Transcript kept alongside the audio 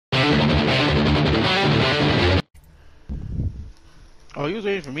Oh, you was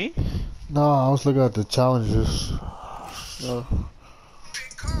waiting for me? Nah, I was looking at the challenges. No.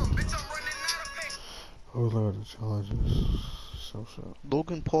 I was looking at the challenges. So.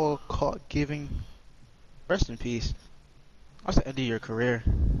 Logan Paul caught giving. Rest in peace. That's the end of your career.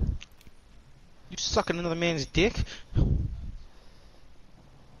 You sucking another man's dick?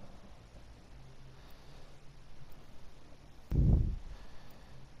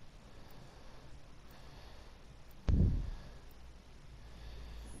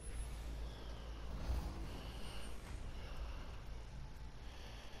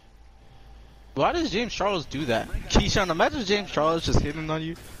 Why does James Charles do that? Keyshawn, imagine James Charles just hitting on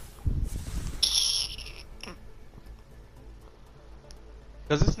you.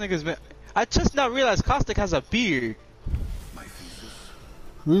 Cause this nigga's been. I just now realized Caustic has a beard.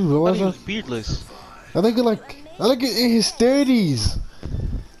 You I thought realize he that? was beardless. I think in his 30s.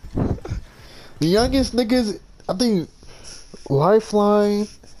 The youngest niggas, I think Lifeline,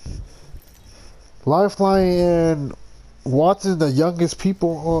 and Watson's the youngest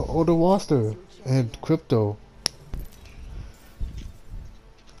people on the roster, and Crypto.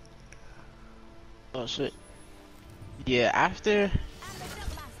 Oh shit. Yeah, after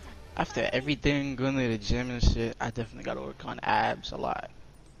everything, going to the gym and shit, I definitely gotta work on abs a lot.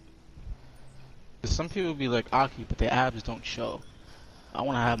 Cause some people be like Aki, but their abs don't show. I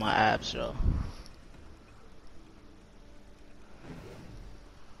wanna have my abs show.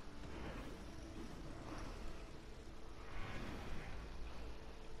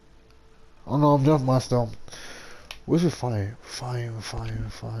 Oh no, I'm just myself. Where's your fire? Fire.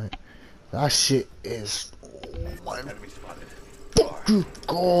 That shit is. Oh my fucking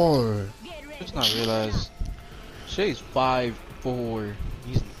god. Just not realize Shay's 5'4".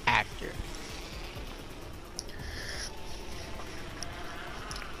 He's an actor.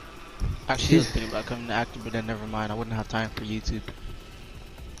 Actually, I was thinking about becoming an actor, but then never mind. I wouldn't have time for YouTube.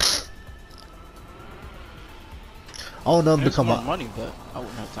 I'll never There's become more a. money, but I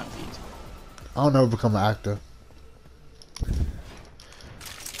wouldn't have time for YouTube. I'll never become an actor.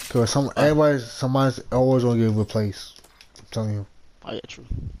 Cause somebody's always gonna get replaced. I'm telling you. Oh yeah, true.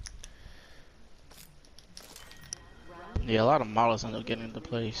 Yeah, a lot of models end up getting into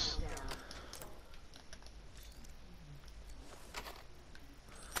place.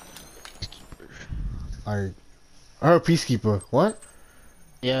 I heard Peacekeeper. What?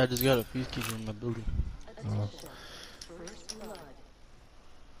 Yeah, I just got a peacekeeper in my building.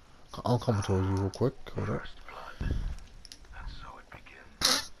 I'll come towards you real quick. Hold up.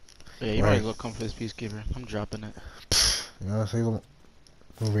 Yeah, you might Right. as well come for this peacekeeper. I'm dropping it. You know, say the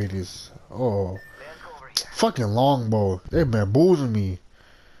radius. Oh, fucking longbow. They bamboozling me.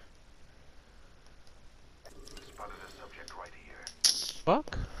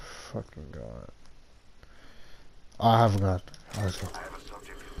 Fuck. Fucking god. I have a gun. Let's go.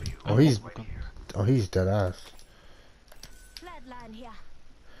 Oh, He's dead ass.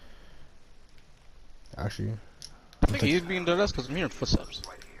 Actually, I think he's being dead ass because I'm hearing footsteps.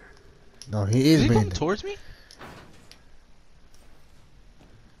 no, he Is is he being. coming towards me?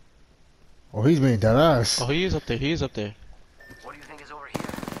 Oh, he's being dead ass. Oh, he is up there. He is up there. What do you think is over here?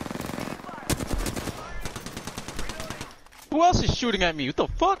 Who else is shooting at me? What the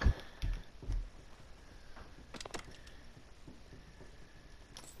fuck?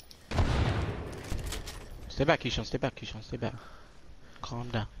 Stay back, Keyshawn. Stay back, Keyshawn. Stay back. Calm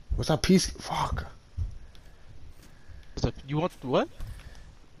down. What's that piece? Fuck. What's up? You want what?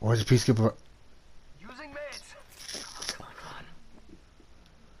 Where's the Peacekeeper? Using meds.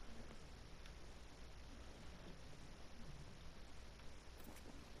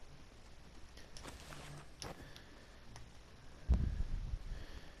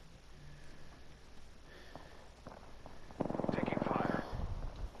 Taking fire.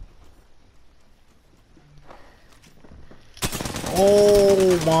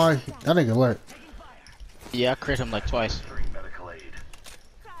 Oh my! That nigga lit. Yeah, I crit him like twice. Entering medical aid.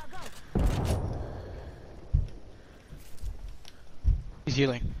 He's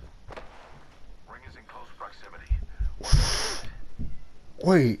healing. Ring is in close proximity.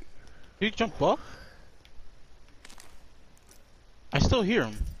 Wait. Did he jump off? I still hear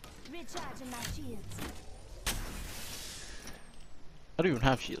him. Recharging my shields. I don't even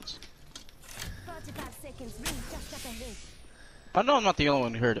have shields. 45 seconds, ring just up ahead. I know I'm not the only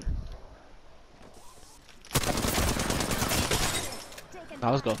one who heard him.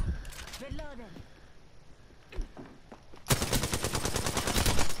 Now let's go. Reloading.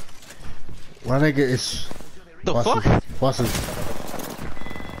 My nigga is. The Watch fuck? this. Watch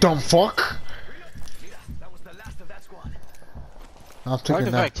this. Dumb fuck. That was the last of that squad. I'm I like taking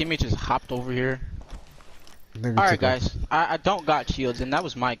the that. fact teammates just hopped over here. Nigga Alright, took guys. I don't got shields, and that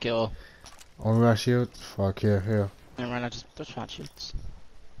was my kill. Oh, we got shields? Fuck, here. And right now, just found shields.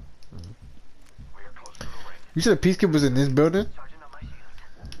 We are close to the ring. You said the peacekeeper was in this building? Sergeant on my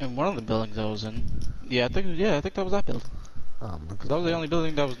shield. In one of the buildings I was in. Yeah, I think that was that building. Oh, my 'Cause that was the only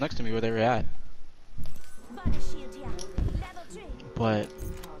building that was next to me where they were at. Body shield here. Level 3. But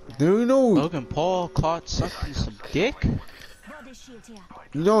Do you know? Logan Paul caught sucking some dick. Body shield here.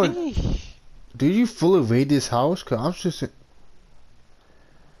 You know? Eesh. Did you fully raid this house? Cause I'm just.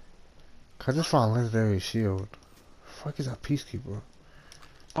 I just found a legendary shield. Fuck is that peacekeeper?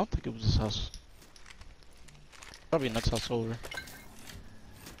 I don't think it was this house. Probably next house over.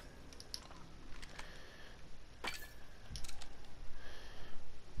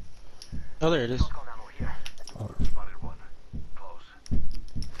 Oh, there it is. Go down over here. Oh. Spotted one. Close.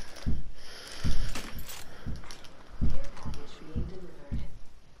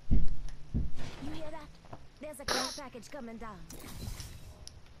 You hear that? There's a care package coming down.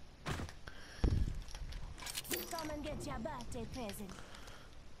 Come and get your birthday present.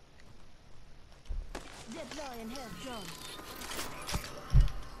 Deploying health drone.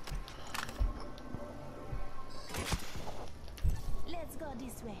 Let's go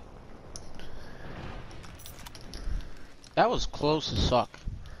this way. That was close as fuck.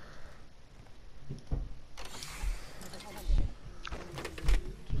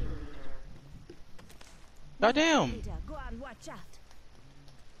 Goddamn! Leader, go and watch out.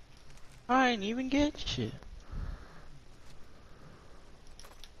 I ain't even get shit.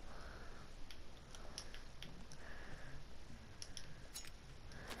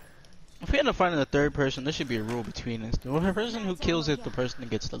 If we end up finding a third person, there should be a rule between us. The person who kills it, the person that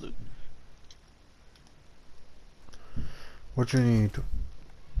gets the loot. What you need?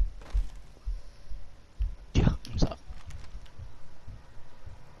 Yeah, what's up?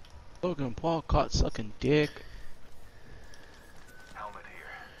 Logan Paul caught sucking dick. Helmet here.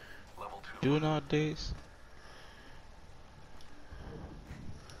 Level 2. Doing nowadays.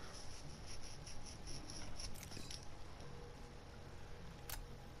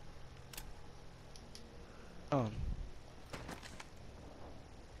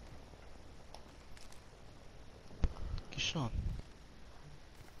 Sean.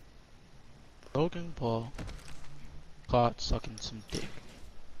 Logan Paul caught sucking some dick.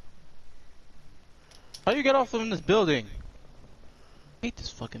 How you get off from this building? I hate this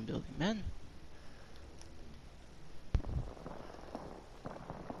fucking building, man.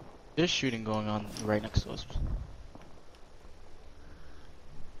 There's shooting going on right next to us.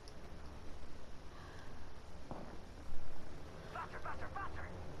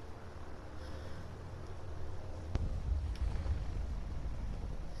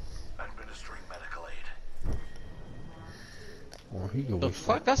 Administering medical aid. Oh, he can The waste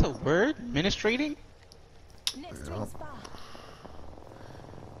fuck? That's a word? Administrating? Next ring spot.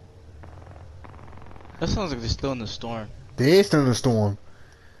 That sounds like they're still in the storm. They're still in the storm.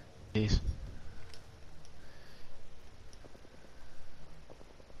 Please.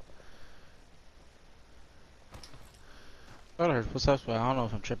 I heard footsteps, but I don't know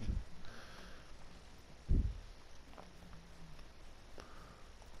if I'm tripping.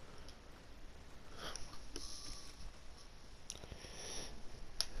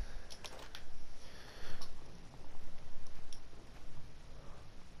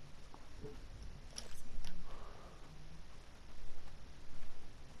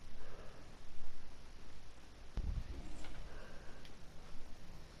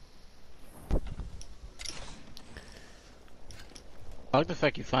 I like the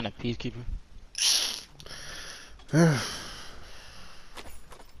fact you find a peacekeeper.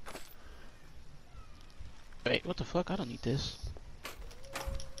 Wait, what the fuck? I don't need this.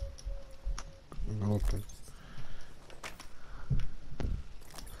 Okay.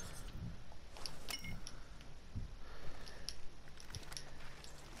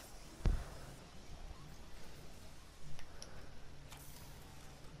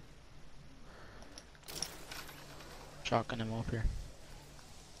 Shotgun him up here.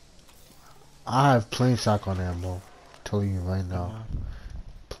 I have plain shotgun ammo. Telling you right now.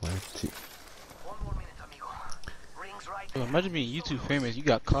 Plenty. 1 more minute, amigo. Rings right. Yo, imagine being YouTube famous, you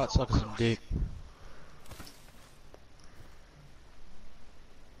got caught sucking some dick.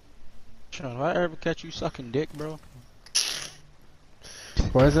 Sean, if I ever catch you sucking dick, bro?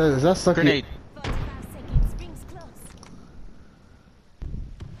 What is that? Is that sucking? Grenade. 45 seconds. Rings close.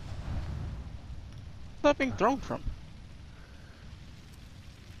 Where's that being thrown from?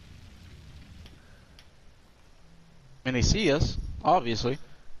 And they see us, obviously.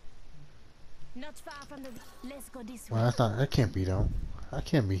 Not far from the. Let's go this way. Well, that's not. That can't be them. That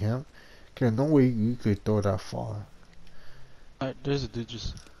can't be him. Okay, no way you could throw that far. Alright, there's a dude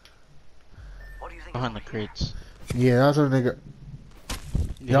just What do you think? behind the crates. Yeah, that's a nigga.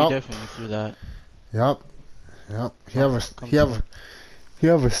 Yeah, Yup. he definitely threw that. Yep. Yep. Come He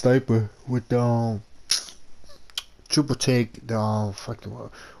have a sniper with triple take the fucking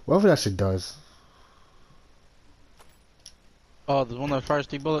whatever that shit does. Oh, the one that fires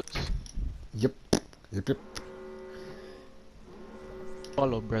 3 bullets? Yep. Yep.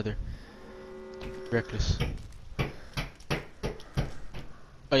 Follow, brother. Reckless.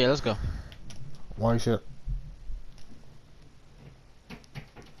 Oh yeah, let's go. Why shit?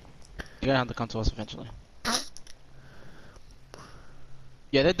 You're gonna have to come to us eventually.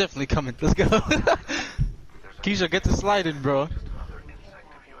 Yeah, they're definitely coming. Let's go. Keisha, get to sliding, bro.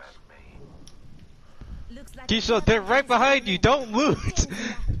 Looks like Keisha, they're right behind you. Don't move.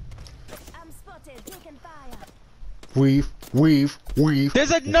 I'm spotted. Taking fire. Weave.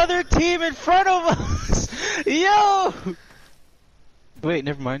 There's another team in front of us. Yo. Wait,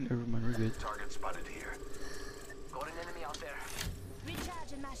 never mind. We're good. Target spotted here. Got an enemy out there.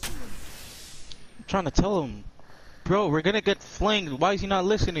 Recharging my shield. I'm trying to tell him, bro. We're gonna get flanked. Why is he not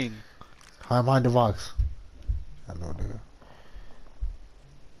listening? I'm behind the box. I know, nigga.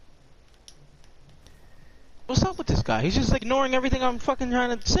 What's up with this guy? He's just ignoring everything I'm fucking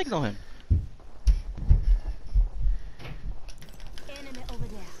trying to signal him. Enemy over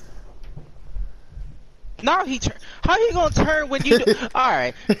there. Now he turn. How you gonna turn when you do? All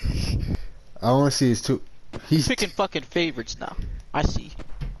right, I want to see his two. He's picking fucking favorites now. I see.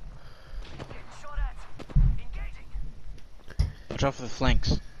 Getting shot at. Engaging. Watch out for the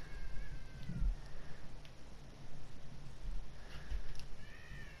flanks.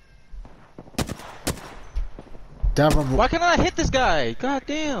 damn. Why can't I hit this guy? God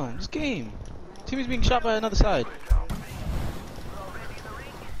damn, this game. Team is being shot by another side. We're already in the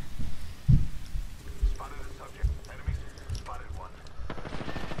ring. Spotted a subject. Enemies. Spotted one.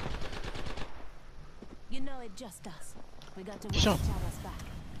 You know it just us. We got to watch each Sure. other's back.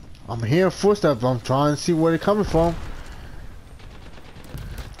 I'm hearing footsteps. I'm trying to see where they're coming from.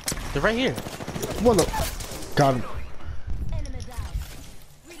 They're right here. What the? Got him. Enemy down.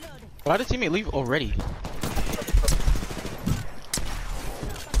 Reloading. Why did teammate leave already?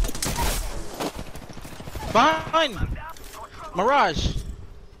 Behind! Mirage!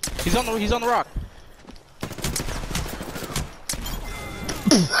 He's on the rock.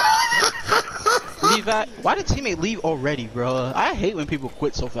 Leave that. Why did teammate leave already, bro? I hate when people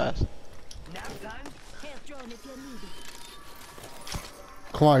quit so fast. Health drone if you need it.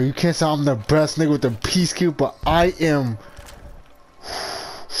 Come on, you can't say I'm the best nigga with the peacekeeper. I am.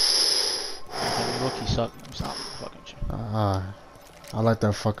 Rookie suck. Stop fucking shit. I like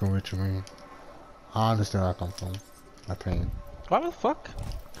that fucking with you, man. I understand where I come from. My pain. Why the fuck?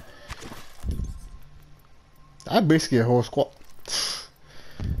 I basically a whole squad.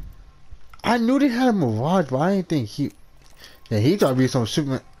 I knew they had a Mirage, but I didn't think he. Yeah, he tried to be some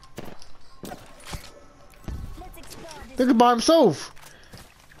Superman. Let's explore this. Nigga by himself.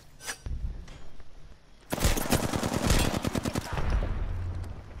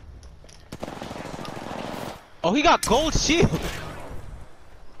 Oh, he got gold shield.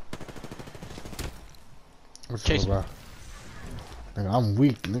 What's Chase up, bro? Nigga, I'm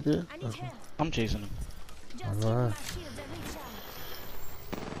weak, nigga. I need help. I'm chasing him. Just Alright. keep my shields and recharge.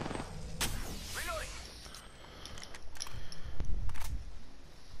 Reloading.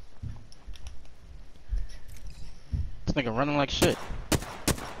 This nigga running like shit.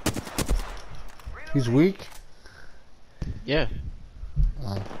 He's weak. Yeah.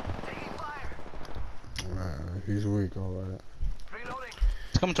 Taking fire. He's weak, alright. Reloading.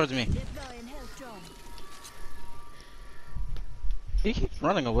 He's coming towards me. Deploying health drone. He keeps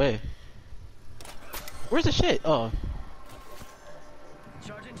running away. Where's the shit? Oh.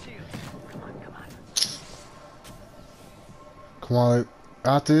 Charging shields. Come on. Come on,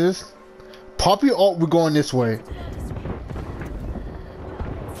 after this, pop your ult. We're going this way.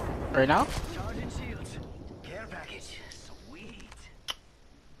 Right now? Charging shields. Care package. Sweet.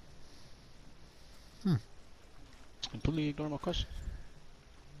 Completely ignore my question.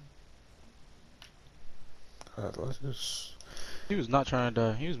 Let's just... He was not trying to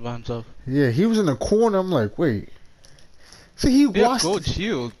die. He was by himself. Yeah, he was in the corner. I'm like, wait. See, he He had watched. gold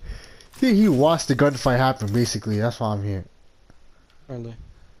shield. He watched the gunfight happen. Basically, that's why I'm here. Probably.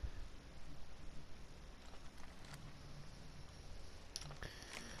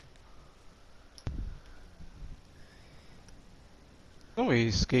 No way he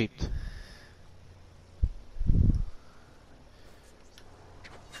escaped.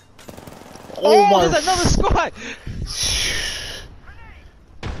 Oh, my! There's another squad!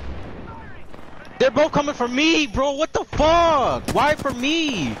 They're both coming for me, bro. What the fuck? Why for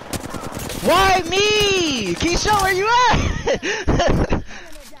me? Why me? Keisha, where you at? Enemy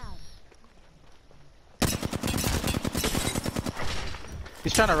down.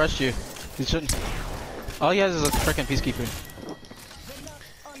 He's trying to rush you. He shouldn't. All he has is a freaking peacekeeper. We're not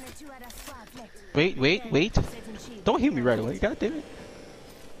only two other squads left. Wait, wait, wait. Setting shield. Don't hit me right away. God damn it.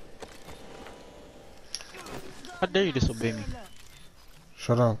 How dare you disobey me?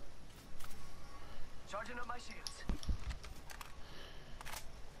 Shut up. Charging up my shields.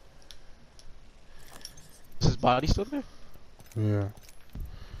 Is his body still there? Yeah.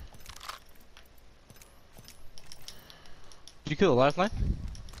 Did you kill the lifeline?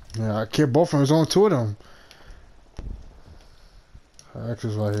 Yeah, I killed both of them. There's only two of them.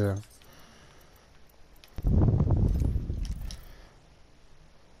 Axel's right here.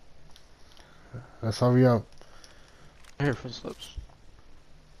 Let's hurry up. I hear footsteps.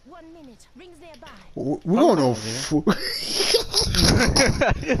 1 minute. Rings nearby. We don't know.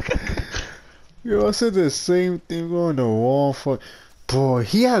 Yo, I said the same thing. We're on the wrong fuck. Boy,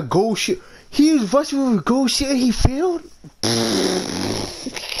 he had gold shit. He was rushing with gold shit and he failed?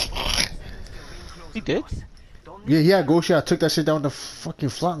 He did? Yeah, he had gold shit. I took that shit down the fucking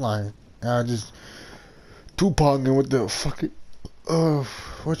flat line. And I just Tupac-ing with the fucking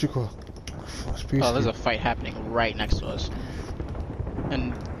what you call? Oh, there's a fight happening right next to us.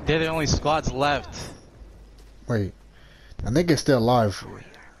 And they're the only squads left. Wait. I think it's still alive.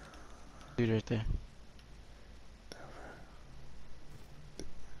 Dude right there.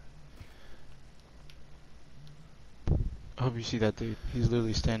 I hope you see that dude. He's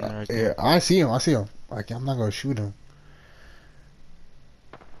literally standing there right there. Yeah, I see him. I see him. Like, I'm not gonna shoot him.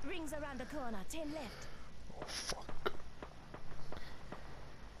 Rings around the corner. 10 left. Oh, fuck.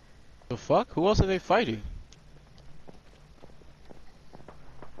 The fuck? Who else are they fighting?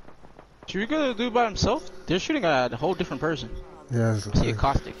 Should we go to the dude by himself? They're shooting at a whole different person. Yeah. I see a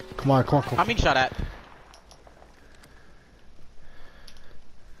caustic. Come on, come on, come I'm on. being shot at.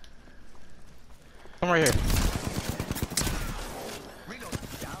 Come right here.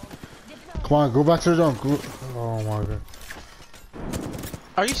 Come on, go back to the dome. Go. Oh my god.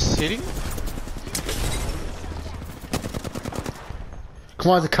 Are you sitting?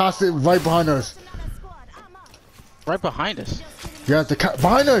 Come on, the caustic right behind us. Another squad. I'm up. Right behind us. Yeah,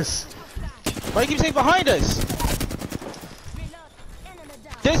 behind us. Why do you keep saying behind us? Reload. Enemy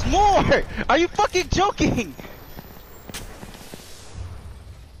down. There's more! Are you fucking joking?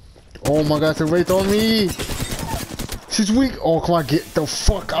 Oh my god, the wraith on me. She's weak. Oh, come on, get the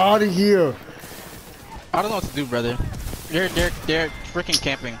fuck out of here. I don't know what to do, brother. They're freaking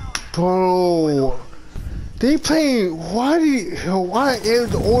camping. Bro. They playing, why is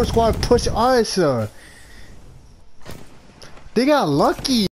the old squad push us? They got lucky.